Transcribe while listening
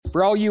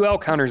For all you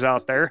elk hunters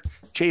out there,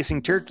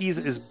 chasing turkeys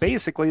is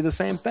basically the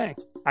same thing.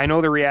 I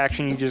know the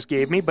reaction you just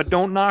gave me, but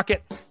don't knock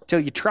it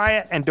till you try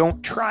it, and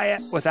don't try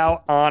it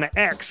without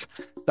OnX.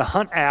 The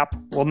Hunt app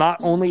will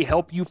not only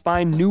help you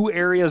find new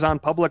areas on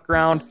public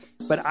ground,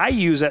 but I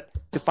use it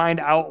to find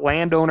out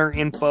landowner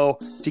info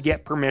to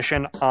get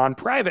permission on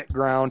private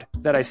ground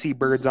that I see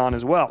birds on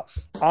as well.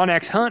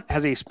 OnX Hunt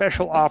has a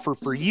special offer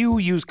for you.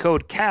 Use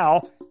code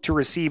CAL to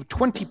receive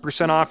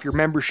 20% off your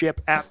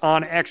membership at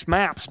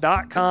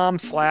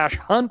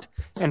onxmaps.com/hunt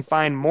and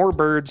find more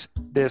birds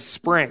this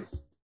spring.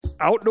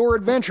 Outdoor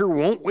adventure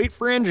won't wait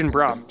for engine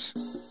problems.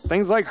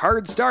 Things like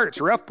hard starts,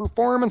 rough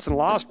performance, and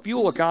lost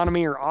fuel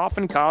economy are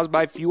often caused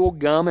by fuel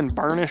gum and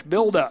varnish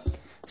buildup.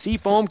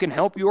 Seafoam can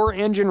help your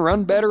engine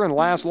run better and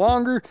last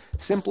longer.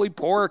 Simply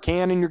pour a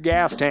can in your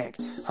gas tank.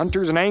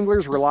 Hunters and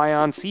anglers rely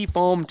on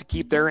Seafoam to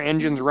keep their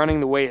engines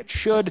running the way it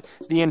should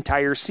the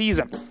entire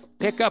season.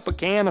 Pick up a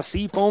can of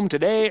Seafoam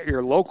today at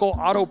your local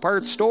auto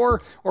parts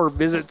store or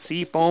visit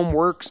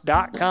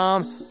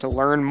seafoamworks.com to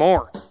learn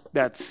more.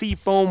 That's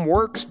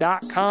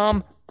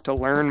seafoamworks.com to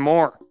learn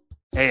more.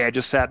 Hey, I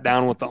just sat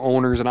down with the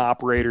owners and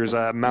operators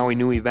of Maui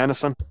Nui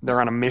Venison.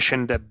 They're on a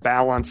mission to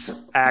balance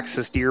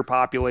axis deer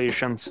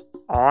populations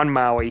on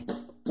Maui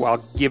while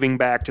giving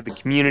back to the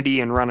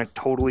community and run a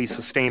totally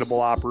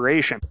sustainable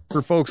operation.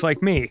 For folks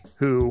like me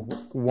who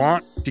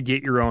want to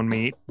get your own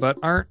meat but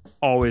aren't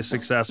always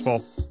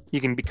successful,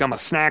 you can become a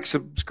snack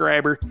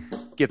subscriber,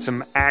 get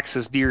some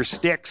axis deer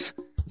sticks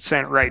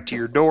sent right to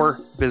your door.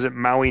 Visit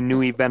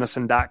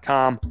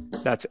MauiNuiVenison.com.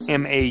 That's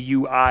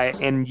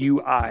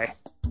MAUINUI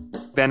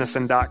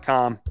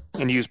venison.com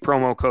and use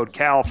promo code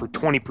CAL for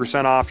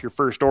 20% off your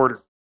first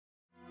order.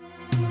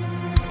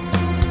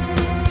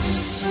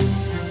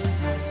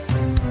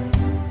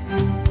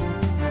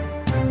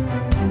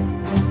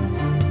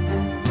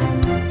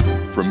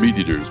 From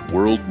MeatEater's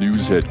World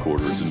News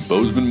Headquarters in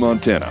Bozeman,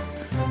 Montana,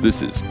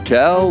 this is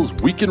Cal's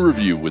Week in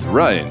Review with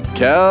Ryan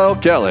Cal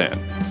Callahan.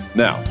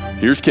 Now,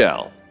 here's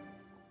Cal.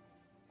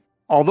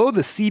 Although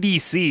the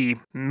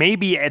CDC may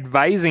be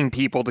advising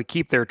people to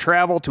keep their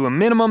travel to a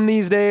minimum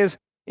these days,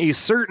 a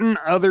certain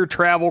other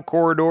travel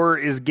corridor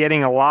is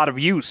getting a lot of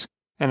use,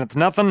 and it's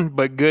nothing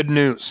but good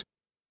news.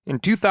 In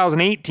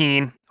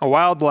 2018, a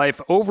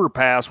wildlife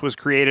overpass was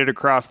created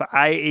across the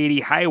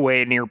I-80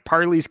 highway near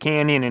Parley's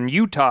Canyon in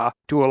Utah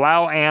to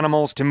allow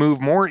animals to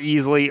move more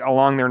easily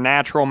along their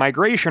natural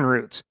migration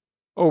routes.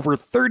 Over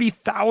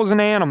 30,000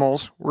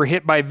 animals were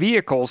hit by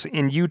vehicles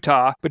in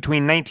Utah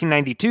between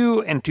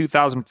 1992 and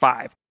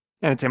 2005,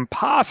 and it's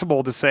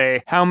impossible to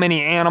say how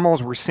many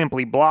animals were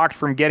simply blocked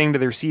from getting to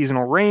their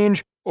seasonal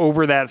range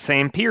over that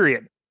same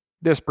period.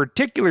 This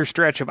particular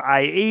stretch of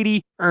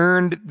I-80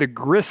 earned the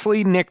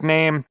grisly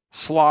nickname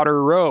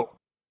Slaughter Row.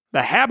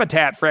 The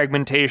habitat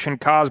fragmentation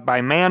caused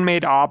by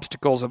man-made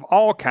obstacles of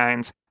all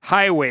kinds,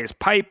 highways,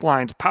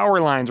 pipelines,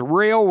 power lines,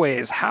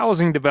 railways,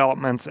 housing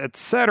developments,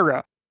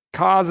 etc.,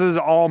 causes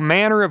all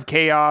manner of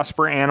chaos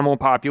for animal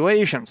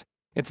populations.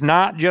 It's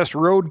not just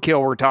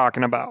roadkill we're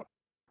talking about.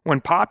 When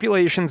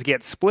populations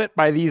get split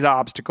by these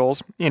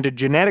obstacles into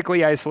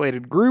genetically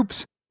isolated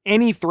groups,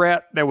 any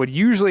threat that would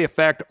usually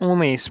affect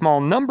only a small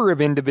number of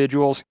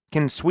individuals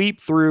can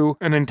sweep through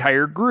an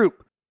entire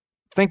group.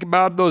 Think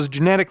about those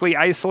genetically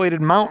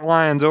isolated mountain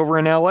lions over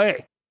in LA.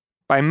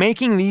 By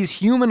making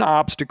these human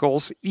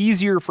obstacles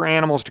easier for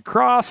animals to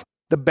cross,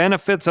 the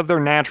benefits of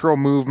their natural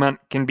movement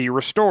can be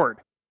restored.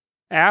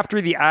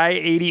 After the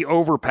I-80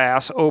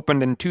 overpass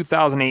opened in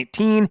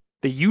 2018,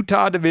 the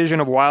Utah Division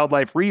of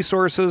Wildlife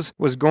Resources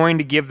was going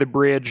to give the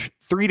bridge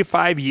 3 to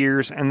 5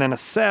 years and then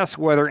assess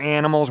whether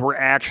animals were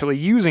actually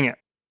using it.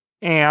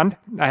 And,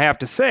 I have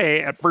to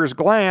say, at first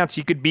glance,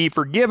 you could be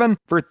forgiven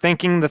for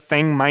thinking the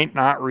thing might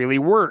not really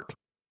work.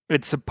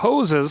 It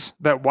supposes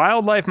that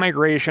wildlife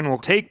migration will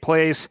take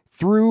place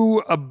through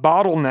a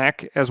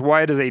bottleneck as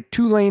wide as a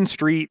 2-lane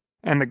street,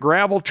 and the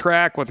gravel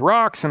track with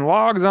rocks and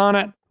logs on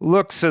it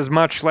looks as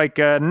much like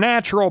a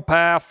natural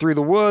path through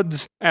the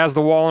woods as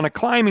the wall in a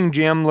climbing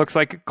gym looks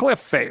like a cliff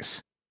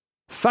face.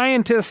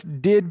 Scientists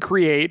did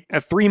create a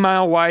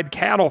 3-mile-wide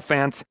cattle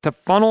fence to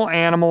funnel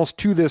animals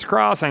to this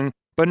crossing,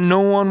 but no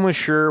one was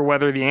sure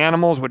whether the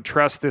animals would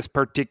trust this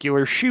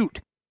particular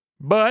chute.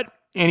 But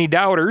any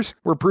doubters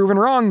were proven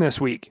wrong this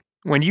week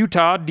when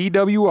Utah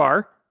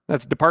DWR,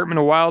 that's Department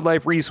of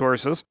Wildlife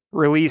Resources,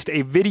 released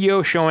a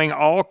video showing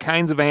all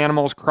kinds of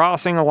animals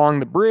crossing along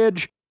the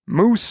bridge: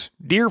 moose,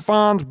 deer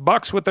fawns,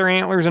 bucks with their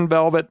antlers in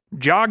velvet,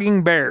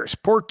 jogging bears,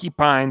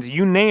 porcupines,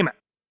 you name it.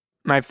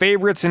 My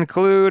favorites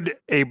include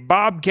a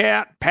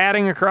bobcat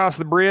padding across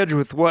the bridge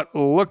with what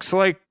looks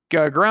like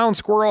a ground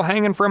squirrel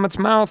hanging from its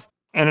mouth,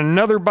 and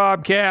another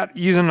bobcat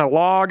using a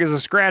log as a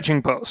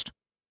scratching post.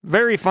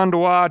 Very fun to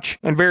watch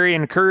and very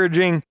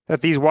encouraging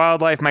that these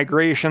wildlife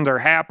migrations are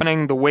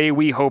happening the way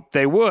we hoped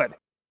they would.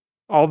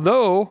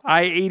 Although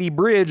I-80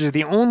 Bridge is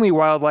the only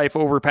wildlife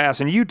overpass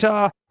in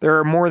Utah, there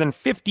are more than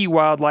 50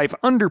 wildlife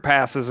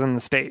underpasses in the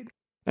state.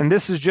 And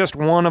this is just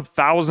one of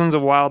thousands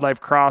of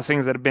wildlife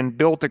crossings that have been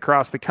built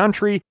across the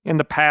country in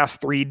the past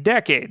 3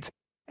 decades.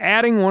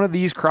 Adding one of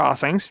these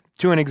crossings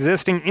to an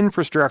existing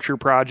infrastructure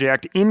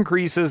project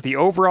increases the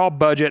overall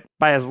budget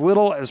by as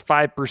little as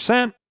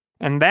 5%,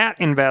 and that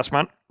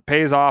investment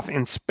pays off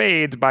in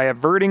spades by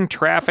averting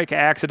traffic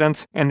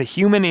accidents and the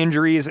human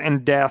injuries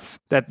and deaths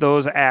that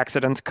those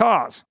accidents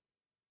cause.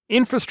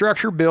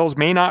 Infrastructure bills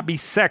may not be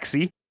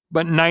sexy,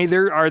 but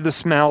neither are the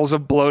smells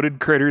of bloated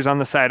critters on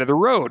the side of the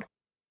road.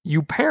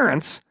 You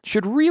parents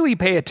should really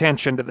pay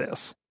attention to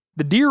this.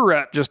 The deer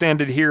rut just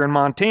ended here in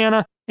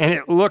Montana, and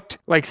it looked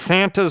like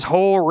Santa's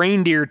whole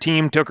reindeer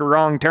team took a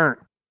wrong turn,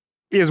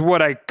 is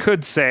what I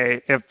could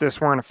say if this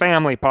weren't a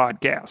family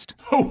podcast.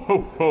 Ho,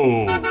 ho,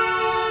 ho!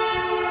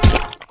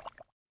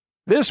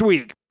 This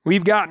week,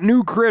 we've got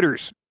new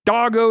critters,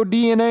 doggo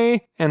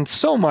DNA, and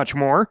so much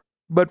more.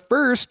 But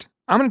first,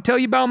 I'm going to tell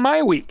you about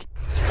my week.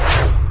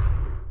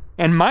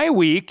 And my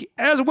week,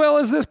 as well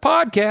as this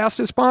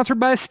podcast, is sponsored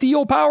by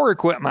Stihl Power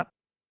Equipment.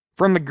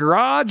 From the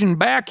garage and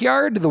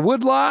backyard to the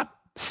woodlot,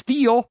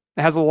 Stihl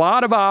has a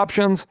lot of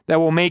options that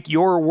will make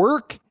your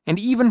work and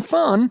even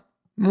fun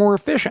more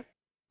efficient.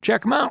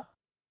 Check them out.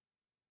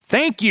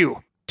 Thank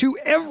you to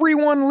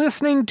everyone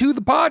listening to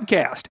the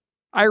podcast.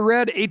 I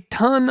read a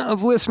ton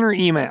of listener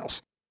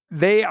emails.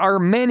 They are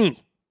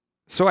many,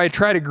 so I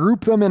try to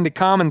group them into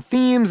common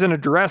themes and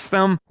address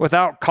them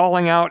without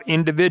calling out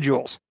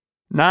individuals.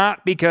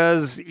 Not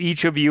because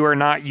each of you are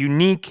not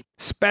unique,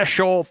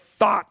 special,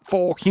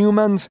 thoughtful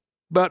humans,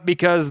 but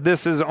because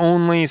this is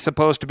only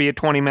supposed to be a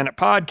 20-minute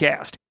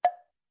podcast.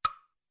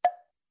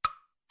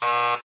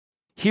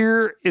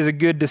 Here is a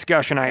good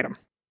discussion item.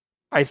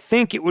 I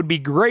think it would be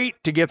great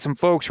to get some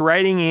folks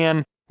writing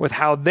in with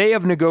how they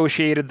have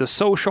negotiated the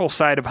social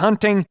side of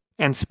hunting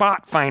and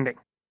spot finding.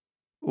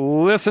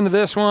 Listen to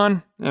this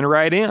one and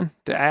write in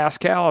to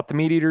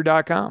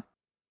askcal@themeateater.com.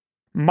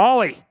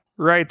 Molly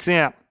writes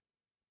in.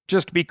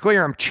 Just to be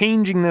clear, I'm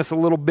changing this a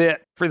little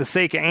bit for the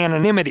sake of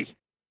anonymity.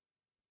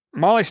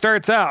 Molly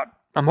starts out,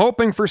 I'm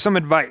hoping for some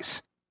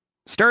advice.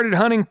 Started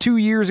hunting 2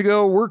 years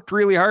ago, worked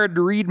really hard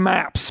to read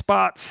maps,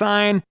 spot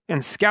sign,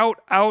 and scout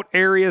out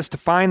areas to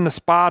find the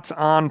spots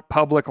on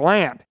public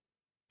land.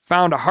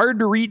 Found a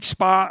hard-to-reach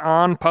spot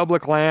on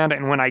public land,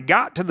 and when I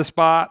got to the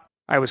spot,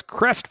 I was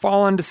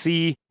crestfallen to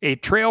see a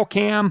trail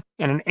cam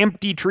and an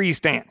empty tree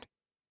stand.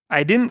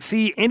 I didn't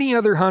see any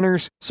other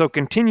hunters, so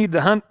continued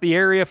to hunt the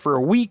area for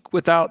a week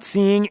without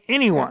seeing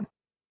anyone.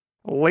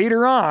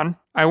 Later on,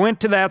 I went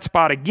to that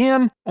spot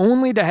again,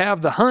 only to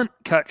have the hunt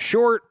cut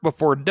short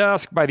before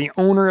dusk by the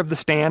owner of the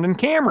stand and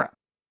camera.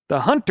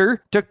 The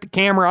hunter took the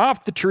camera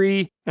off the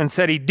tree and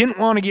said he didn't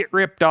want to get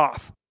ripped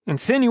off,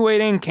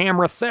 insinuating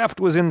camera theft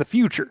was in the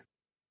future.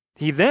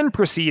 He then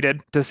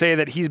proceeded to say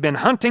that he's been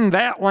hunting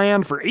that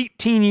land for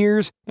 18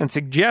 years and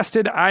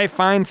suggested I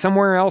find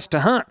somewhere else to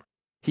hunt.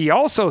 He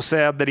also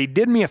said that he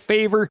did me a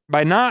favor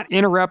by not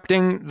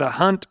interrupting the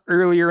hunt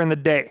earlier in the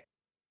day.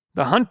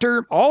 The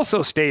hunter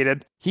also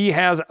stated he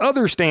has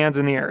other stands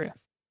in the area.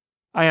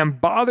 I am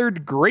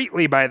bothered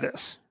greatly by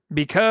this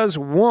because,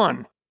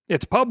 1,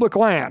 it's public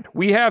land.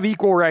 We have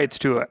equal rights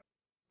to it.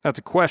 That's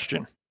a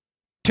question.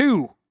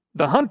 2,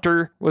 the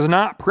hunter was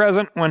not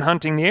present when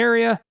hunting the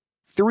area.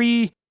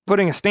 3,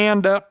 putting a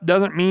stand up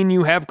doesn't mean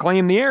you have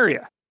claimed the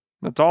area.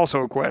 That's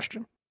also a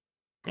question.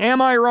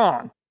 Am I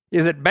wrong?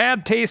 Is it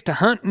bad taste to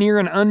hunt near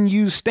an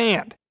unused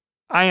stand?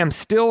 I am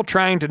still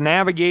trying to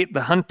navigate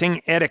the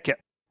hunting etiquette,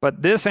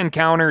 but this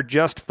encounter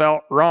just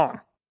felt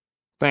wrong.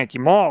 Thank you,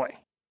 Molly.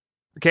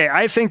 Okay,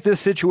 I think this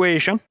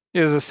situation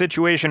is a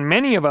situation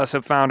many of us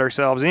have found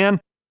ourselves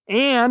in,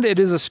 and it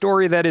is a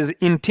story that is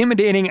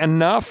intimidating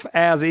enough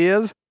as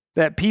is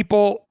that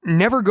people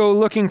never go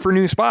looking for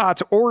new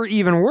spots, or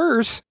even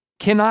worse,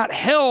 cannot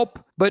help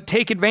but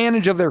take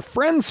advantage of their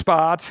friends'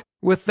 spots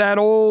with that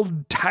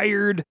old,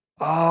 tired,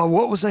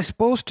 what was I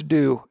supposed to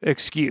do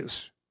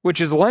excuse, which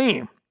is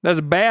lame. That's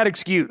a bad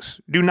excuse.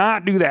 Do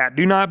not do that.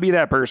 Do not be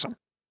that person.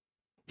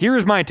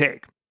 Here's my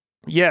take.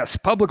 Yes,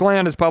 public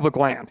land is public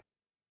land.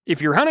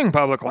 If you're hunting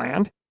public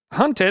land,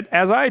 hunt it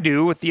as I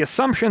do with the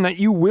assumption that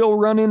you will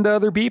run into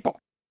other people.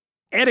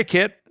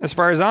 Etiquette, as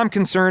far as I'm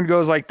concerned,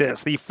 goes like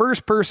this. The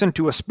first person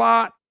to a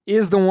spot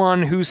is the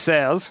one who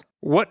says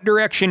what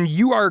direction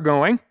you are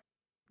going.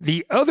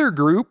 The other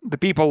group, the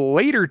people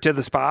later to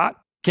the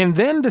spot, can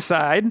then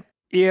decide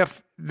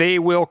if they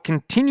will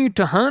continue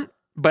to hunt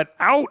but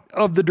out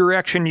of the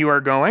direction you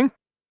are going,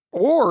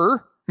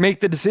 or make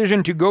the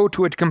decision to go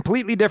to a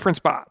completely different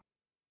spot.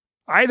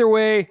 Either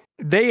way,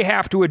 they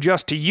have to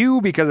adjust to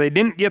you because they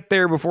didn't get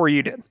there before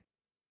you did.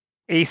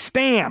 A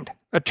stand,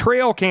 a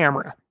trail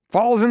camera,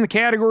 falls in the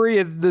category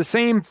of the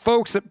same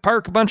folks that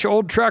park a bunch of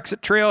old trucks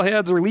at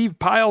trailheads or leave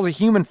piles of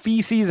human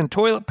feces and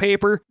toilet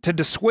paper to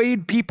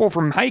dissuade people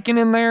from hiking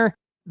in there.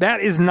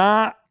 That is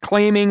not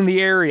claiming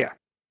the area.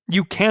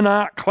 You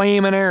cannot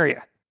claim an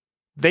area.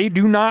 They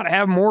do not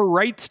have more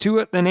rights to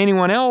it than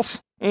anyone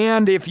else,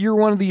 and if you're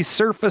one of these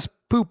surface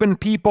pooping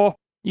people,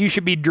 you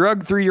should be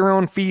drugged through your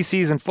own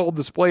feces in full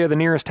display of the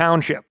nearest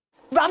township.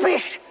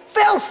 Rubbish!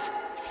 Filth!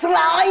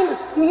 Slime!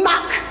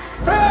 Muck!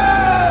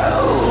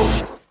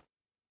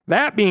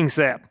 That being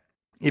said,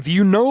 if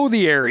you know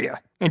the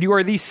area and you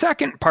are the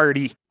second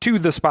party to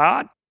the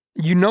spot,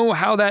 you know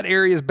how that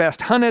area is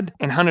best hunted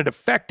and hunted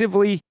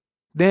effectively,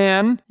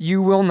 then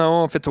you will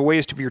know if it's a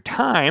waste of your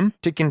time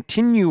to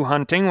continue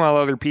hunting while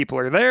other people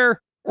are there,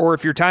 or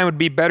if your time would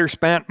be better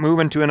spent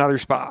moving to another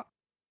spot.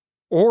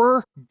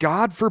 Or,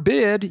 God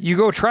forbid, you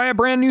go try a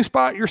brand new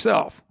spot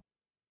yourself.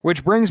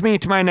 Which brings me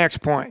to my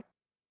next point.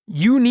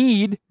 You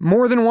need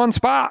more than one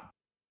spot.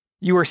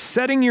 You are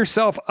setting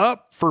yourself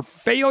up for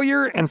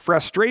failure and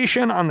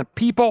frustration on the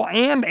people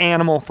and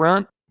animal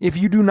front if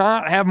you do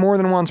not have more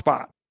than one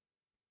spot.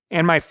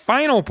 And my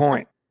final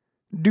point,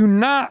 do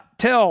not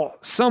tell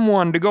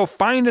someone to go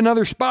find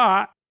another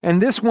spot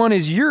and this one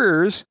is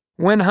yours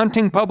when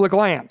hunting public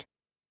land.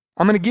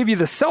 I'm going to give you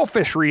the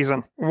selfish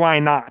reason why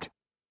not.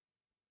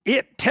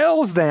 It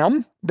tells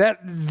them that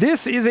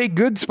this is a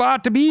good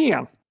spot to be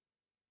in.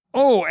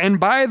 Oh, and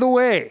by the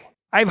way,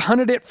 I've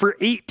hunted it for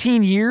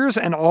 18 years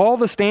and all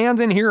the stands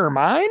in here are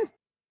mine?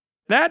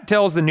 That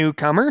tells the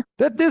newcomer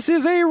that this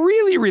is a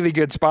really, really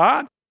good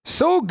spot.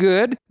 So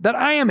good that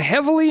I am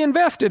heavily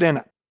invested in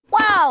it.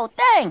 Wow,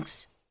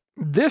 thanks!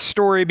 This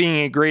story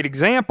being a great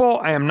example,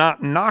 I am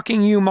not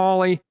knocking you,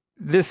 Molly.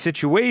 This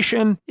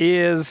situation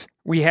is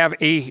we have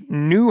a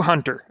new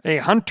hunter, a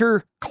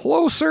hunter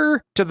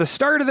closer to the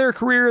start of their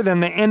career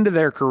than the end of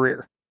their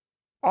career.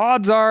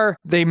 Odds are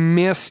they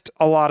missed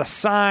a lot of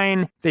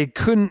sign. They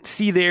couldn't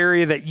see the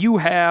area that you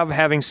have,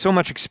 having so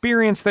much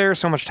experience there,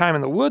 so much time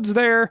in the woods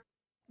there.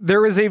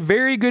 There is a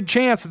very good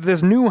chance that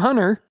this new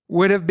hunter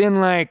would have been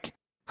like,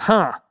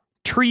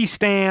 tree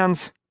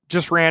stands,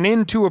 just ran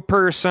into a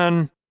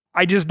person.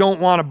 I just don't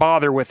want to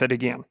bother with it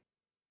again.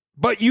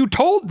 But you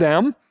told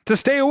them to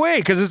stay away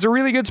because it's a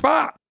really good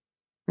spot.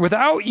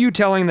 Without you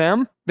telling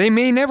them, they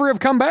may never have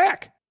come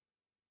back.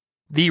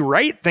 The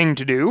right thing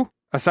to do,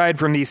 aside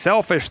from the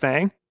selfish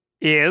thing,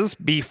 is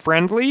be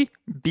friendly,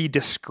 be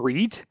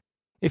discreet.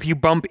 If you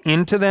bump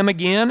into them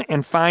again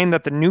and find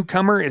that the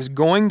newcomer is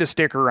going to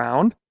stick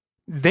around,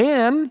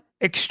 then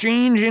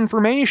exchange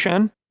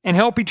information and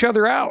help each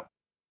other out.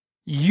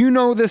 You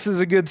know this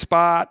is a good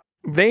spot.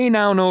 They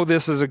now know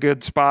this is a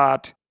good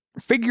spot.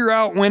 Figure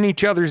out when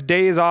each other's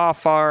days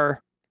off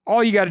are.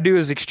 All you got to do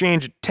is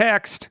exchange a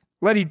text,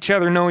 let each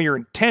other know your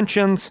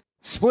intentions,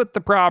 split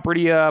the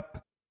property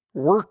up,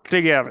 work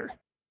together.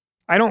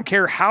 I don't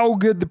care how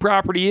good the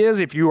property is,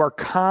 if you are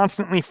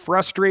constantly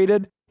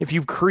frustrated, if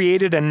you've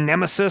created a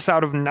nemesis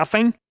out of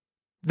nothing,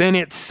 then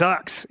it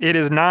sucks. It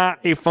is not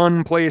a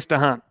fun place to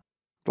hunt.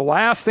 The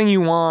last thing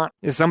you want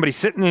is somebody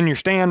sitting in your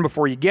stand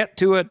before you get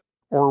to it,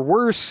 or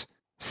worse,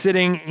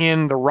 sitting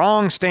in the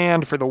wrong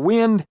stand for the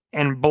wind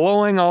and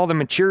blowing all the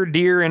mature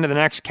deer into the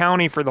next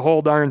county for the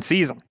whole darn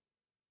season.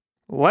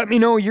 Let me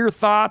know your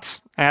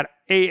thoughts at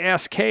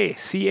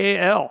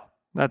ASKCAL.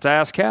 That's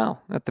AskCal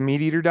at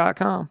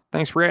themeateater.com.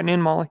 Thanks for writing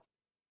in, Molly.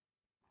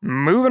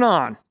 Moving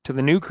on to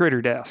the new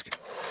critter desk.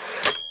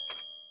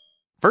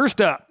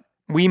 First up,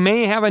 we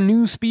may have a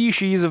new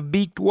species of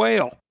beaked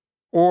whale,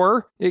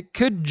 or it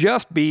could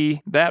just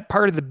be that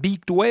part of the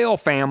beaked whale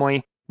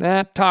family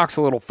that talks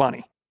a little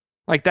funny.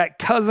 Like that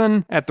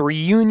cousin at the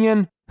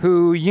reunion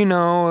who,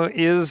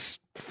 is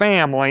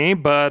family,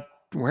 but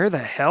where the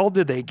hell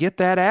did they get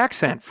that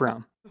accent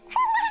from?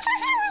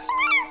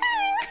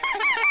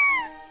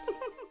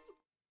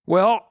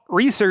 Well,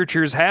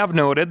 researchers have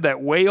noted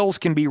that whales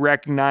can be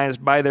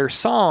recognized by their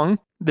song,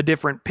 the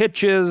different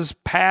pitches,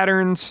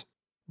 patterns.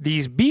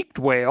 These beaked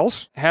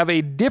whales have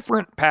a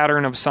different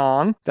pattern of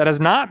song that has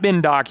not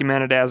been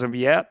documented as of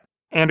yet,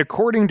 and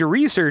according to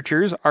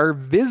researchers, are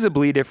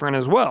visibly different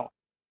as well.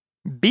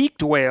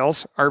 Beaked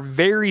whales are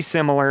very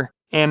similar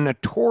and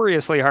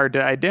notoriously hard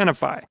to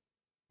identify.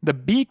 The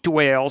beaked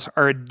whales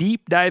are a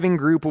deep-diving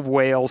group of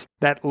whales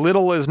that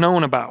little is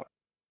known about.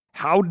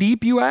 How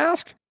deep, you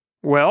ask?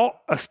 Well,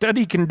 a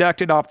study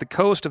conducted off the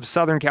coast of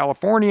Southern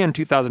California in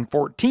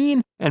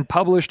 2014 and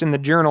published in the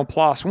journal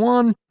PLOS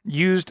One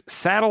used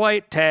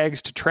satellite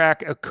tags to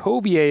track a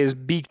Cuvier's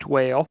beaked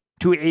whale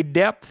to a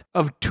depth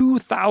of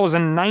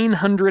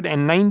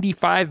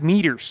 2,995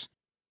 meters.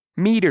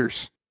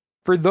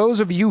 For those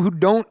of you who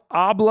don't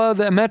obla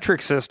the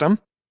metric system,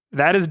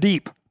 that is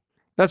deep.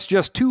 That's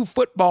just 2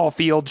 football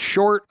fields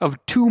short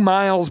of 2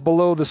 miles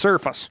below the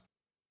surface.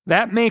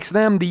 That makes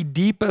them the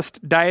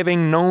deepest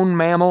diving known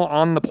mammal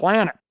on the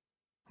planet.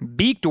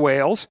 Beaked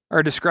whales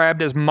are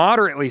described as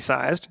moderately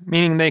sized,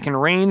 meaning they can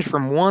range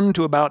from 1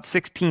 to about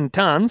 16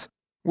 tons,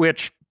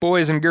 which,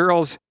 boys and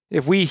girls,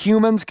 if we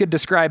humans could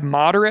describe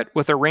moderate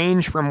with a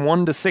range from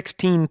 1 to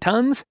 16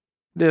 tons,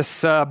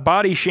 this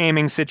body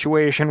shaming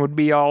situation would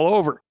be all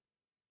over.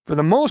 For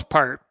the most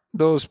part,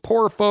 those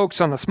poor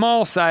folks on the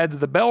small sides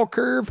of the bell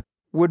curve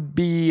would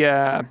be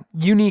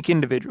unique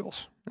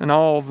individuals, and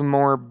all the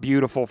more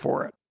beautiful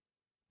for it.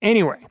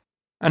 Anyway,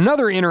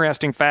 another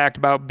interesting fact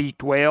about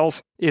beaked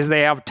whales is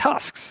they have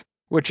tusks,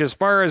 which as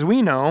far as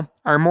we know,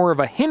 are more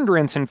of a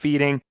hindrance in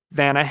feeding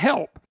than a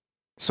help.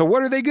 So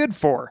what are they good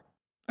for?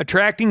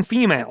 Attracting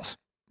females.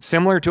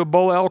 Similar to a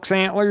bull elk's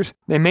antlers,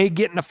 they may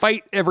get in a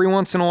fight every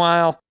once in a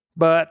while,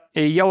 but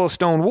a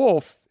Yellowstone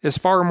wolf is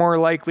far more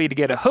likely to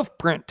get a hoof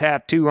print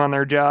tattoo on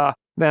their jaw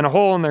than a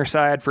hole in their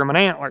side from an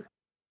antler.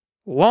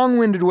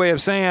 Long-winded way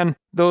of saying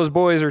those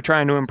boys are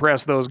trying to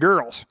impress those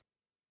girls.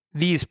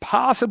 These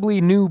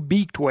possibly new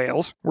beaked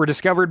whales were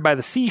discovered by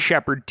the Sea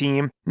Shepherd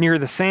team near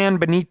the San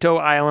Benito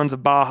Islands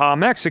of Baja,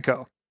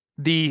 Mexico.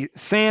 The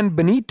San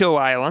Benito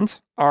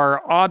Islands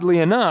are, oddly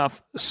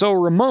enough, so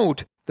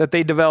remote that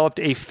they developed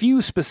a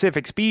few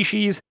specific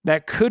species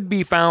that could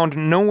be found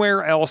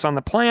nowhere else on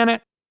the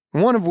planet,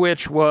 one of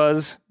which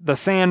was the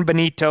San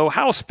Benito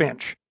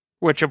housefinch,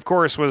 which of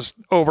course was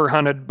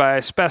overhunted by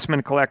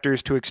specimen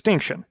collectors to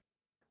extinction.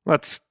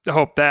 Let's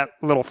hope that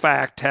little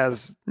fact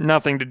has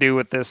nothing to do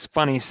with this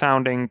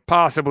funny-sounding,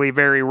 possibly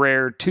very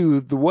rare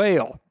toothed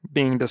whale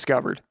being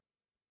discovered.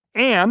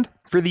 And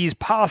for these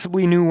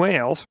possibly new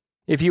whales,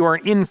 if you are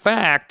in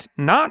fact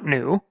not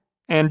new,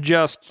 and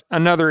just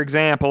another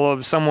example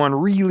of someone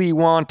really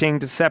wanting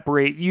to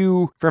separate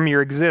you from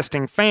your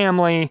existing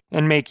family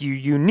and make you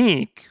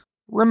unique,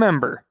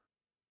 remember,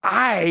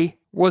 I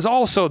was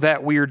also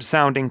that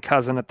weird-sounding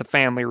cousin at the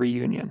family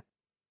reunion.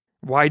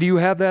 Why do you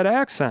have that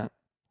accent?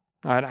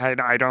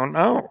 I don't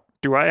know.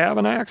 Do I have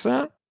an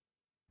accent?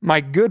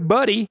 My good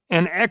buddy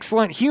and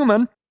excellent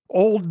human,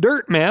 old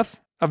Dirt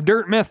Myth of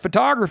Dirt Myth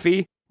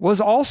Photography, was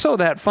also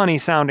that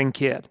funny-sounding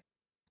kid.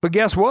 But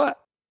guess what?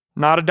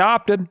 Not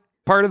adopted.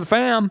 Part of the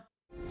fam.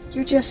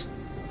 You're just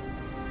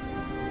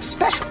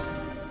special.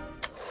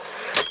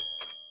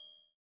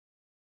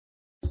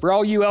 For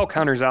all you elk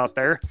hunters out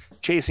there,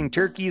 chasing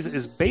turkeys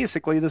is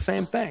basically the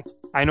same thing.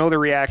 I know the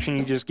reaction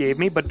you just gave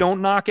me, but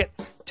don't knock it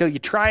till you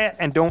try it,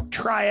 and don't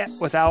try it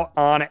without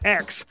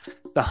OnX.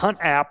 The Hunt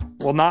app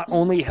will not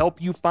only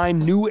help you find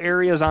new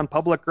areas on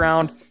public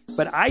ground,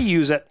 but I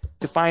use it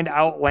to find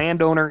out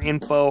landowner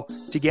info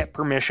to get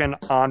permission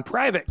on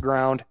private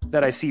ground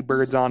that I see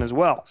birds on as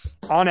well.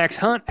 OnX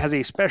Hunt has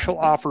a special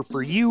offer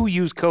for you.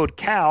 Use code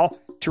CAL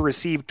to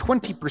receive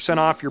 20%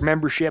 off your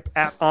membership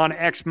at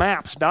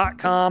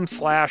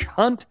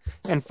onxmaps.com/hunt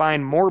and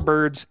find more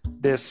birds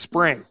this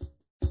spring.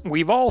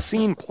 We've all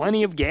seen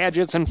plenty of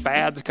gadgets and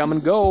fads come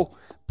and go,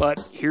 but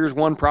here's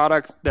one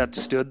product that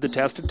stood the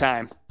test of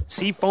time: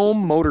 Seafoam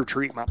Motor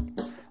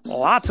Treatment.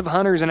 Lots of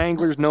hunters and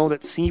anglers know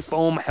that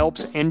Seafoam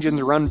helps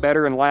engines run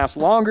better and last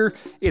longer.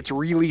 It's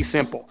really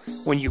simple.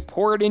 When you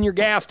pour it in your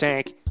gas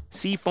tank,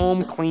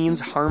 Seafoam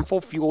cleans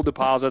harmful fuel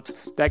deposits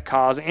that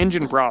cause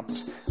engine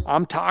problems.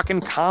 I'm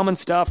talking common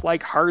stuff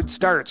like hard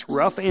starts,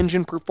 rough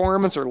engine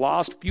performance, or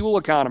lost fuel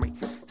economy.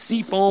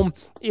 Seafoam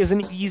is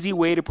an easy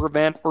way to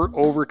prevent or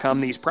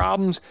overcome these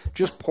problems.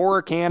 Just pour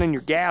a can in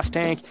your gas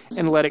tank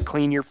and let it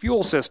clean your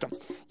fuel system.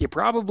 You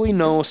probably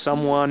know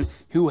someone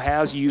who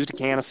has used a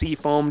can of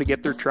Seafoam to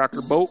get their truck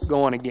or boat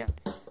going again.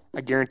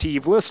 I guarantee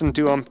you've listened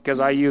to them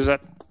because I use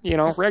it,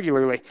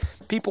 regularly.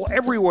 People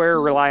everywhere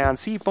rely on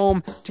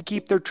Seafoam to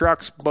keep their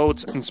trucks,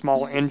 boats, and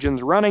small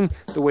engines running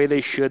the way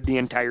they should the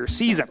entire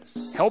season.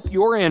 Help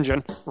your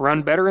engine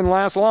run better and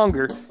last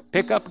longer.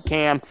 Pick up a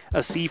can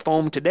of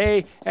Seafoam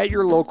today at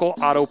your local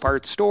auto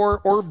parts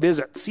store or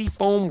visit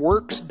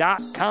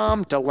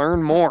seafoamworks.com to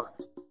learn more.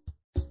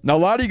 Now, a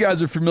lot of you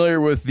guys are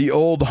familiar with the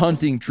old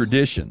hunting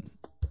tradition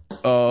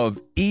of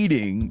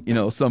eating,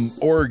 some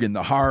organ,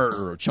 the heart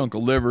or a chunk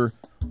of liver,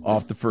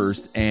 off the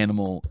first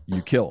animal you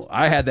kill.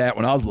 I had that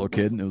when I was a little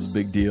kid, and it was a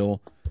big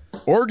deal.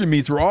 Organ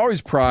meats were always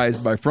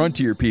prized by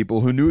frontier people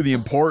who knew the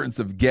importance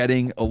of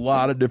getting a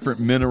lot of different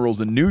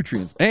minerals and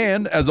nutrients.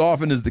 And, as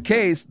often is the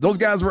case, those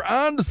guys were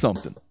onto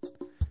something,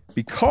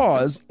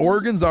 because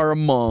organs are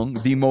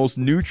among the most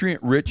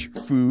nutrient-rich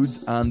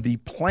foods on the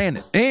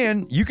planet.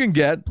 And you can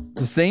get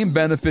the same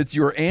benefits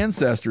your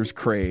ancestors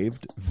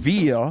craved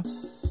via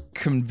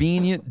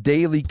convenient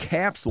daily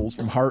capsules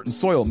from Heart and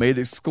Soil, made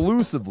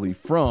exclusively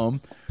from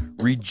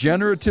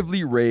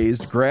regeneratively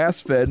raised,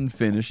 grass-fed, and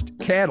finished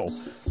cattle.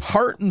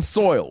 Heart and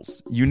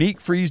Soil's unique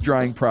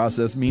freeze-drying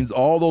process means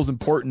all those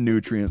important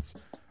nutrients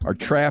are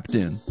trapped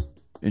in,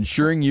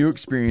 ensuring you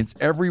experience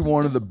every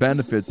one of the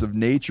benefits of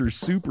nature's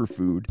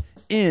superfood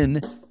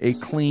in a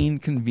clean,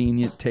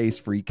 convenient,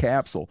 taste-free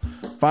capsule.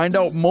 Find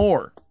out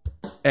more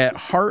at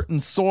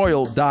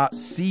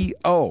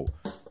heartandsoil.co.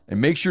 And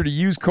make sure to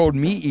use code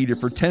MeatEater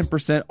for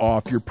 10%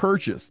 off your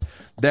purchase.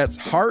 That's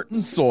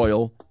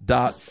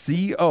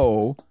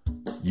heartandsoil.co.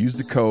 Use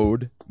the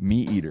code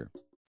MeatEater.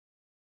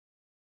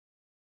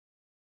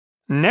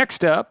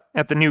 Next up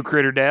at the new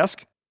critter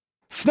desk,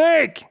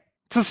 snake!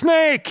 It's a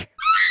snake!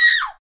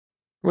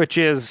 Which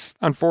is,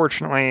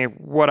 unfortunately,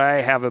 what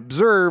I have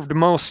observed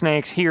most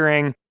snakes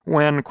hearing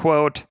when,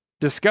 quote,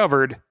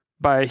 discovered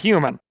by a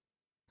human.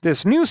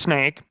 This new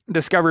snake,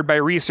 discovered by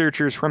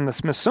researchers from the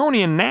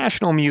Smithsonian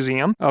National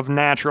Museum of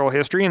Natural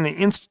History and the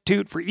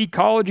Institute for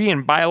Ecology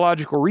and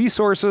Biological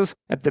Resources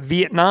at the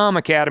Vietnam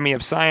Academy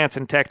of Science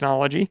and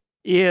Technology,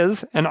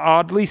 is an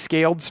oddly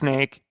scaled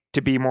snake,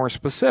 to be more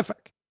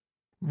specific.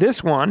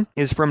 This one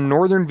is from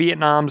northern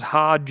Vietnam's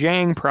Ha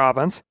Giang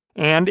province,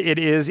 and it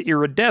is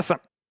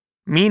iridescent,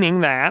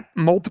 meaning that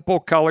multiple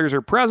colors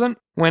are present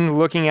when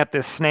looking at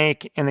this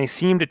snake, and they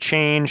seem to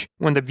change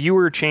when the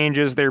viewer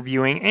changes their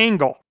viewing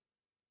angle.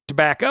 To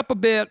back up a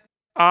bit,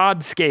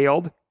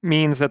 odd-scaled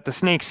means that the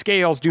snake's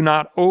scales do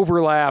not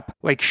overlap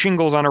like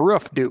shingles on a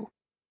roof do.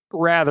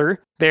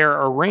 Rather, they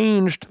are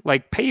arranged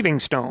like paving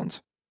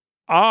stones.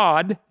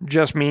 Odd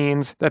just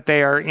means that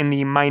they are in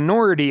the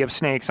minority of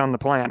snakes on the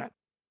planet.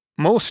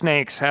 Most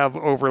snakes have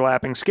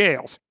overlapping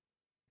scales.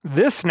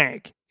 This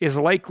snake is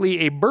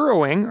likely a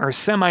burrowing or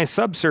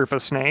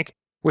semi-subsurface snake,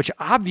 which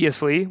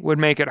obviously would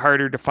make it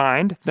harder to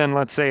find than,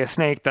 let's say, a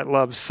snake that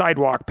loves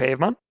sidewalk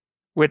pavement,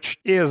 which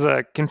is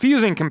a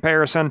confusing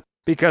comparison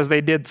because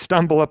they did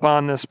stumble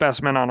upon this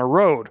specimen on a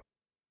road.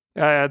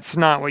 It's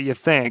not what you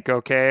think,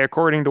 okay?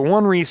 According to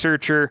one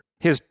researcher,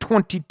 his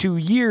 22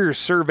 years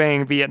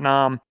surveying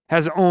Vietnam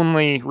has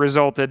only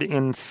resulted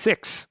in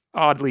 6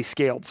 oddly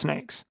scaled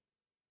snakes.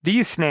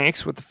 These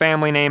snakes, with the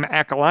family name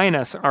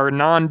Acalinus, are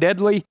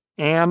non-deadly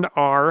and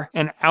are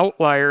an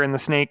outlier in the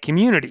snake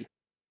community.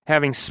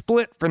 Having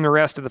split from the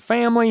rest of the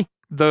family,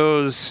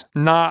 those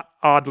not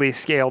oddly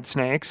scaled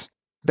snakes,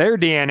 their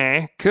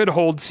DNA could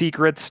hold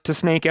secrets to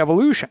snake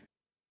evolution.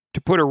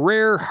 To put a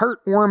rare,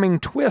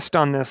 heartwarming twist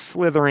on this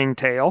slithering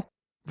tale,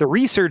 the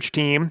research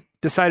team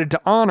decided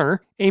to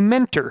honor a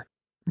mentor,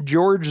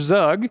 George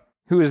Zug,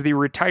 who is the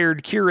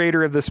retired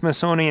curator of the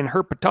Smithsonian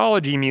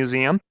Herpetology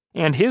Museum,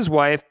 and his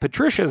wife,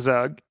 Patricia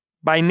Zug,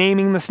 by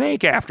naming the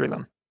snake after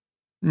them.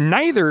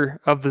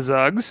 Neither of the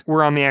Zugs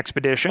were on the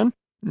expedition,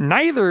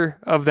 neither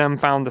of them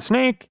found the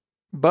snake,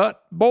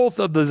 but both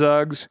of the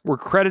Zugs were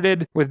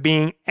credited with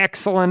being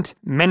excellent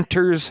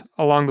mentors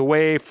along the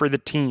way for the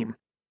team.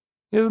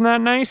 Isn't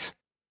that nice?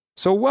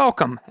 So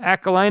welcome,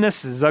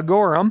 Acalinus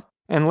zagorum,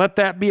 and let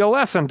that be a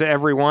lesson to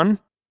everyone.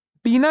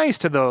 Be nice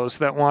to those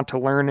that want to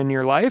learn in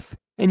your life,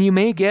 and you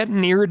may get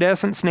an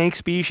iridescent snake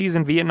species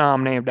in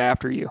Vietnam named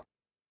after you.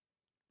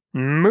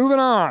 Moving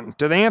on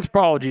to the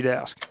anthropology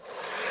desk.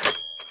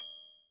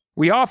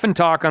 We often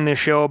talk on this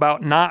show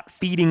about not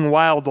feeding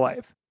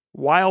wildlife.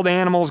 Wild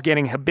animals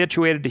getting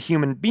habituated to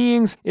human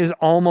beings is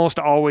almost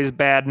always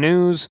bad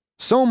news,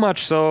 so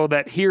much so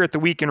that here at the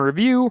Week in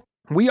Review,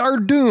 we are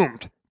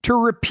doomed to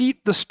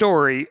repeat the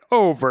story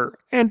over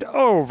and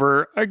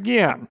over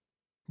again.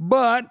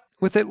 But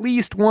with at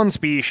least one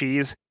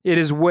species, it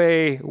is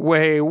way,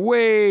 way,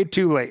 way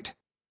too late.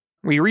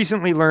 We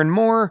recently learned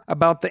more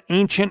about the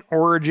ancient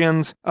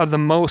origins of the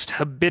most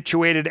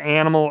habituated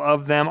animal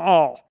of them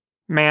all,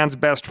 man's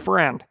best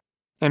friend.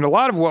 And a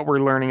lot of what we're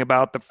learning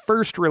about the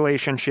first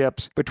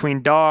relationships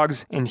between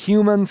dogs and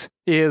humans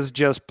is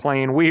just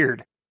plain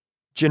weird.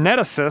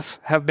 Geneticists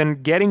have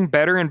been getting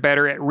better and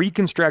better at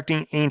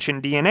reconstructing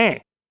ancient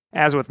DNA.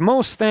 As with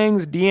most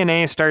things,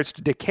 DNA starts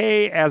to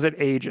decay as it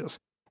ages.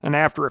 And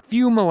after a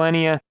few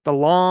millennia, the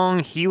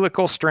long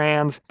helical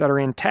strands that are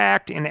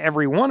intact in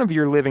every one of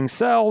your living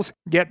cells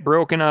get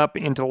broken up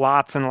into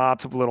lots and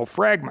lots of little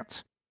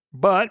fragments.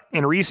 But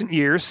in recent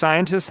years,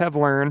 scientists have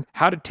learned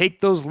how to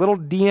take those little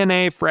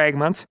DNA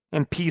fragments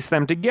and piece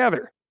them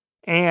together.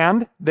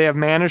 And they have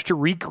managed to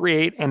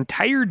recreate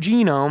entire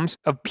genomes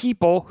of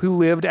people who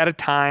lived at a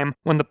time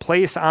when the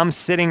place I'm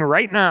sitting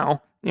right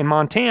now, in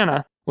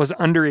Montana, was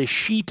under a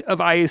sheet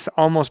of ice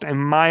almost a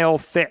mile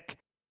thick.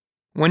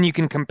 When you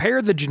can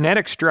compare the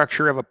genetic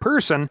structure of a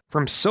person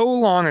from so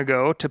long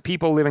ago to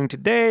people living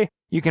today,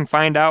 you can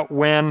find out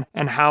when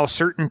and how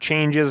certain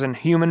changes in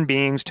human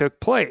beings took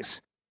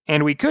place.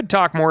 And we could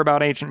talk more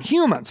about ancient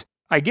humans,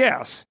 I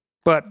guess.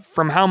 But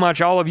from how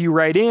much all of you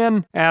write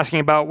in, asking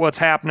about what's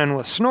happening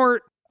with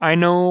Snort, I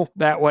know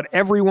that what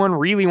everyone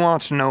really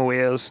wants to know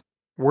is,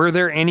 were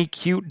there any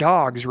cute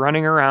dogs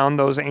running around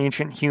those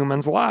ancient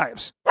humans'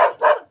 lives?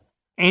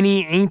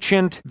 Any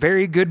ancient,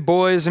 very good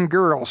boys and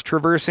girls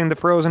traversing the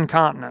frozen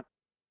continent?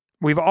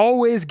 We've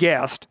always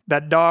guessed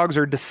that dogs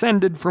are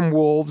descended from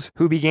wolves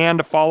who began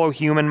to follow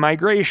human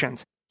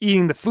migrations,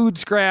 eating the food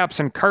scraps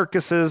and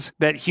carcasses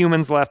that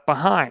humans left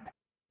behind.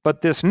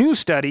 But this new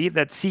study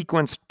that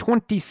sequenced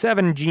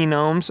 27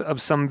 genomes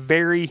of some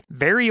very,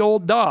 very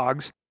old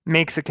dogs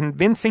makes a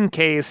convincing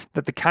case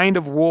that the kind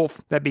of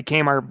wolf that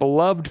became our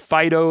beloved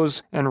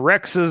Fidos and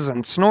Rexes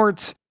and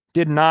Snorts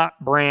did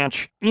not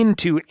branch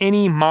into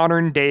any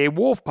modern-day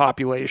wolf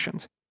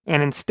populations,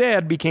 and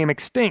instead became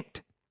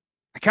extinct.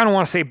 I kind of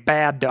want to say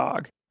bad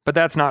dog, but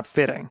that's not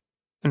fitting.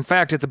 In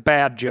fact, it's a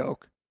bad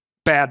joke.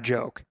 Bad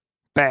joke.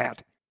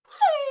 Bad.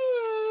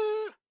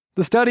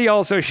 The study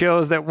also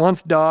shows that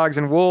once dogs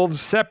and wolves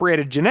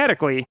separated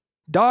genetically,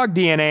 dog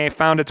DNA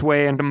found its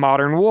way into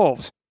modern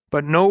wolves,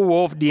 but no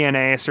wolf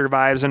DNA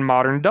survives in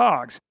modern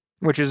dogs,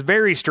 which is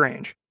very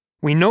strange.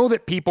 We know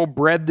that people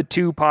bred the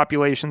two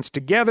populations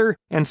together,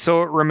 and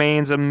so it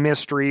remains a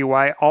mystery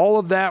why all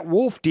of that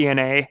wolf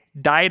DNA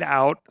died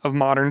out of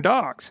modern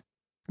dogs.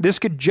 This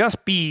could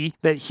just be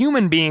that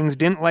human beings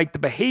didn't like the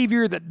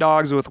behavior that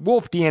dogs with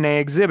wolf DNA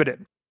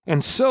exhibited,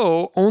 and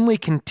so only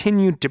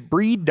continued to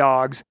breed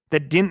dogs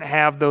that didn't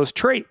have those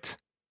traits.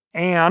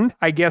 And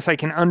I guess I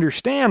can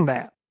understand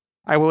that.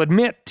 I will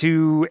admit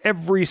to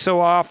every so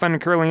often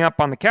curling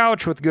up on the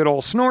couch with good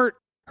old Snort,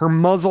 her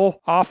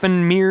muzzle,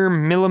 often mere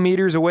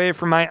millimeters away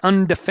from my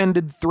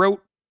undefended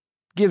throat,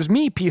 gives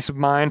me peace of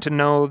mind to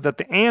know that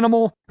the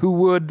animal who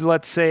would,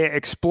 let's say,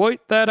 exploit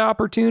that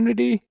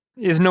opportunity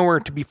is nowhere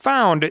to be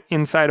found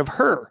inside of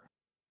her.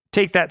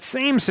 Take that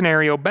same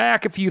scenario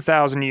back a few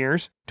thousand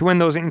years to when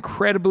those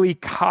incredibly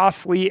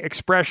costly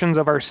expressions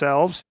of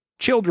ourselves,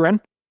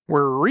 children,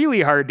 were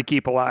really hard to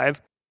keep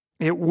alive.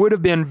 It would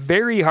have been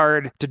very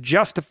hard to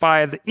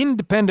justify the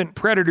independent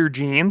predator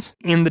genes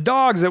in the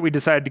dogs that we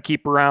decided to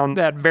keep around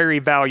that very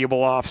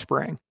valuable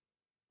offspring.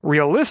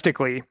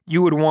 Realistically,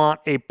 you would want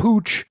a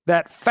pooch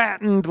that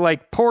fattened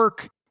like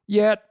pork,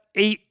 yet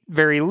ate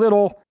very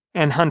little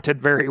and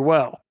hunted very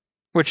well,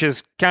 which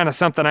is kind of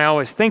something I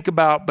always think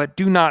about but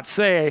do not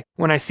say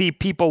when I see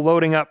people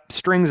loading up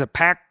strings of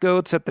pack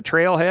goats at the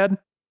trailhead.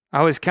 I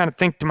always kind of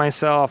think to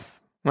myself,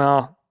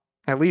 well,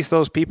 at least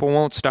those people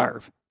won't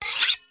starve.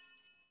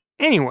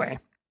 Anyway,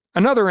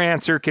 another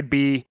answer could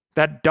be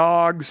that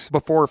dogs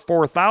before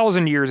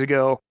 4,000 years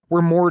ago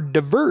were more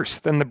diverse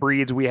than the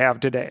breeds we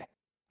have today.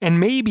 And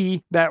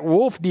maybe that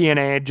wolf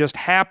DNA just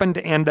happened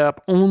to end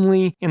up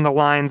only in the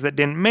lines that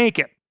didn't make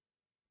it.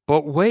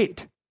 But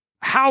wait,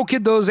 how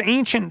could those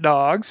ancient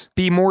dogs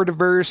be more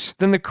diverse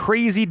than the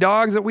crazy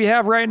dogs that we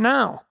have right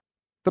now?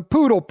 The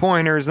poodle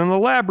pointers and the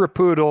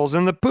labrapoodles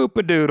and the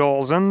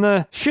poopadoodles and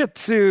the shih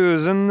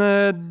tzus and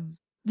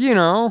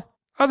the,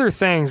 other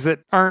things that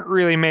aren't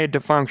really made to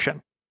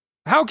function.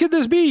 How could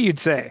this be, you'd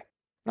say?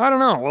 I don't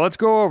know. Well, let's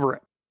go over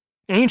it.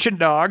 Ancient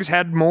dogs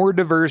had more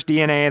diverse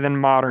DNA than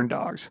modern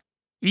dogs.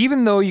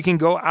 Even though you can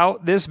go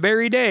out this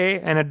very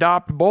day and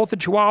adopt both a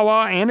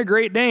Chihuahua and a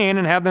Great Dane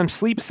and have them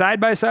sleep side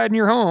by side in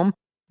your home,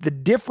 the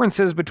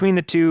differences between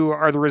the two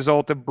are the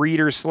result of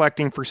breeders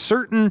selecting for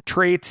certain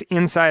traits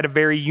inside a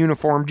very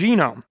uniform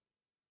genome.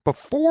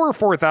 Before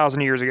 4,000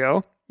 years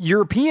ago,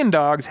 European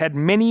dogs had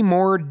many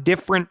more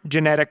different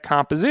genetic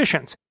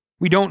compositions.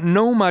 We don't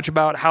know much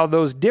about how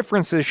those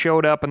differences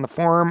showed up in the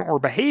form or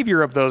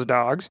behavior of those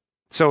dogs.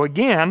 So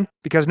again,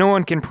 because no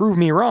one can prove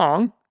me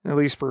wrong, at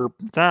least for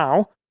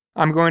now,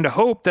 I'm going to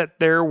hope that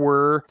there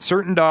were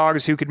certain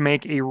dogs who could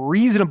make a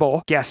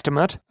reasonable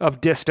guesstimate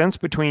of distance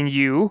between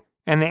you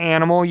and the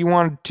animal you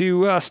wanted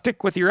to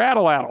stick with your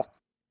addle-addle.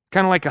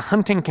 Kind of like a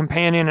hunting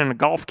companion and a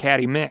golf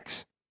caddy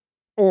mix.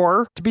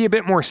 Or, to be a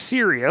bit more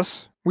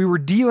serious, we were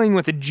dealing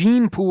with a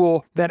gene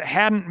pool that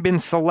hadn't been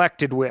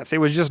selected with. It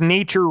was just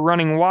nature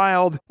running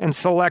wild and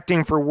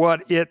selecting for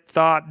what it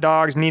thought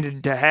dogs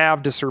needed to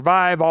have to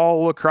survive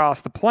all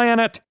across the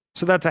planet.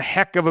 So that's a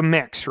heck of a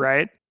mix,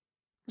 right?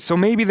 So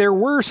maybe there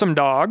were some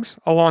dogs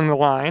along the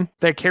line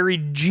that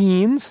carried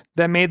genes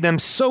that made them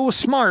so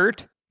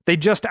smart they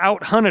just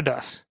out-hunted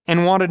us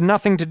and wanted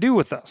nothing to do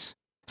with us.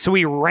 So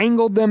we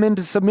wrangled them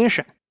into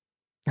submission.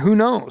 Who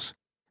knows?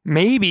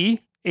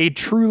 Maybe a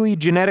truly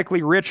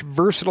genetically rich,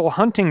 versatile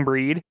hunting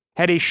breed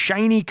had a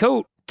shiny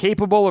coat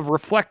capable of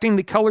reflecting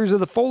the colors of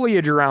the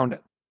foliage around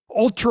it.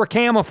 Ultra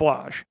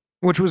camouflage,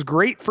 which was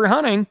great for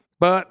hunting,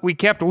 but we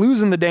kept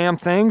losing the damn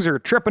things or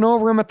tripping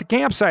over them at the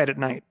campsite at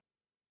night.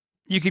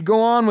 You could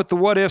go on with the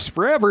what ifs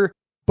forever,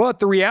 but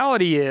the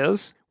reality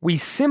is we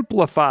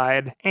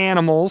simplified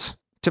animals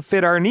to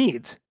fit our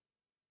needs.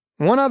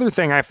 One other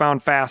thing I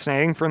found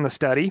fascinating from the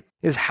study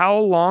is how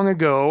long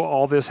ago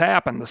all this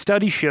happened. The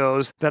study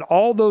shows that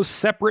all those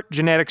separate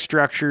genetic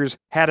structures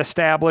had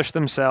established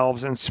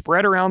themselves and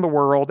spread around the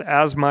world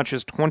as much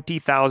as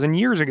 20,000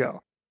 years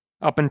ago.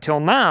 Up until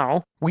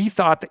now, we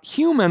thought that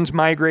humans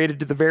migrated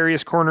to the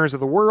various corners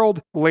of the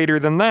world later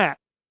than that.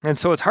 And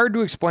so it's hard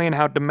to explain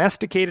how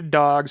domesticated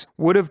dogs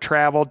would have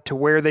traveled to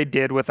where they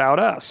did without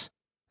us.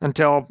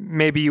 Until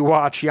maybe you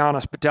watch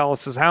Janis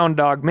Patelis' hound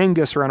dog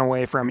Mingus run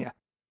away from you.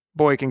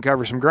 Boy can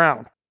cover some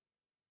ground.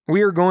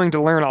 We are going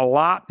to learn a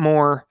lot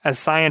more as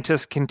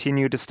scientists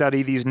continue to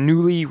study these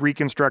newly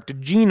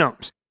reconstructed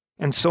genomes.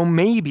 And so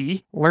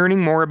maybe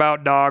learning more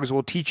about dogs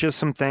will teach us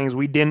some things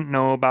we didn't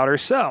know about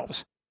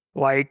ourselves.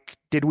 Like,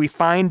 did we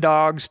find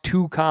dogs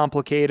too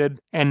complicated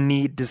and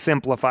need to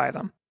simplify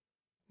them?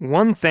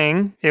 One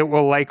thing it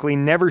will likely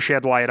never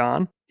shed light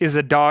on is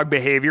a dog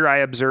behavior I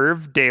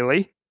observe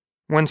daily.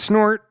 When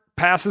Snort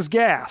passes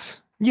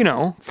gas,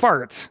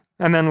 farts,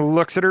 and then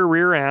looks at her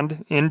rear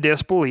end in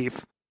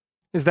disbelief.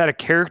 Is that a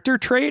character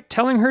trait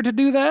telling her to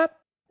do that?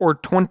 Or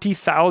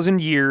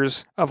 20,000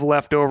 years of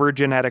leftover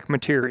genetic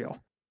material?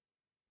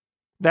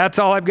 That's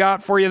all I've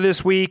got for you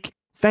this week.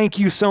 Thank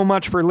you so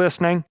much for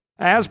listening.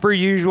 As per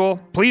usual,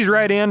 please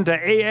write in to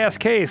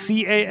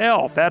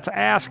AskCal, that's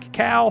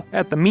AskCal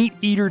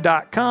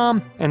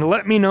 @themeateater.com, and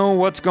let me know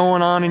what's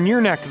going on in your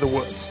neck of the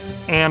woods.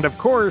 And of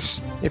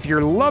course, if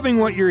you're loving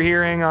what you're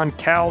hearing on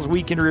Cal's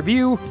Week in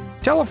Review,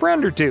 tell a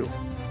friend or two.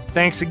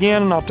 Thanks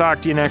again, and I'll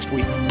talk to you next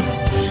week.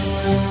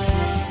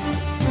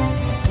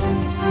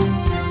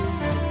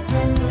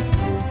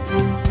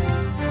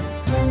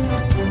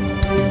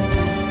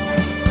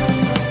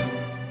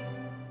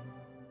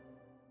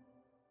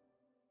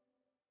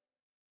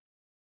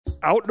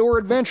 Outdoor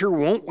adventure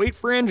won't wait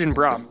for engine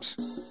problems.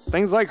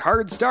 Things like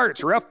hard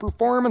starts, rough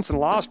performance, and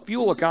lost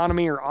fuel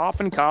economy are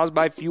often caused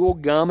by fuel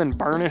gum and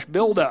varnish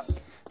buildup.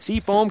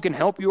 Seafoam can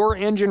help your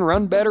engine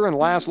run better and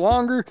last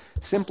longer.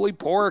 Simply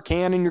pour a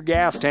can in your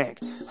gas tank.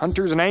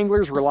 Hunters and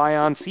anglers rely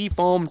on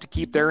Seafoam to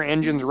keep their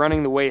engines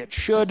running the way it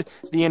should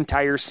the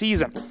entire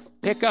season.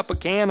 Pick up a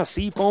can of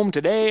Seafoam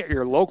today at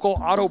your local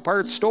auto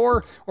parts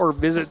store or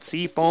visit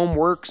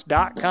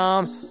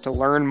seafoamworks.com to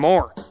learn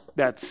more.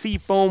 That's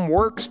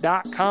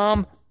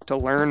seafoamworks.com to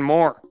learn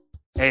more.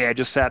 Hey, I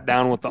just sat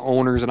down with the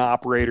owners and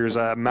operators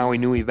of Maui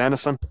Nui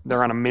Venison.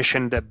 They're on a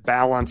mission to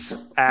balance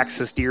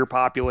axis deer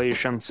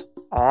populations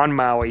on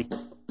Maui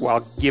while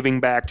giving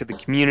back to the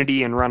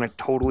community and run a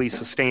totally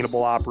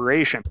sustainable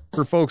operation.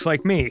 For folks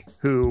like me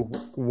who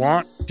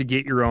want to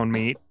get your own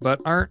meat but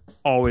aren't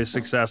always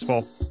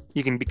successful,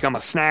 you can become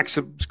a snack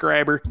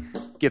subscriber,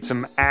 get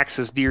some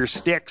axis deer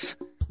sticks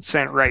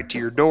sent right to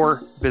your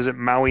door. Visit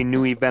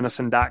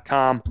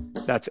MauiNuiVenison.com.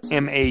 That's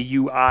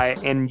MAUINUI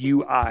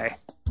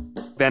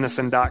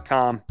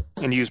venison.com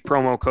and use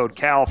promo code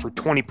CAL for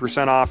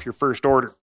 20% off your first order.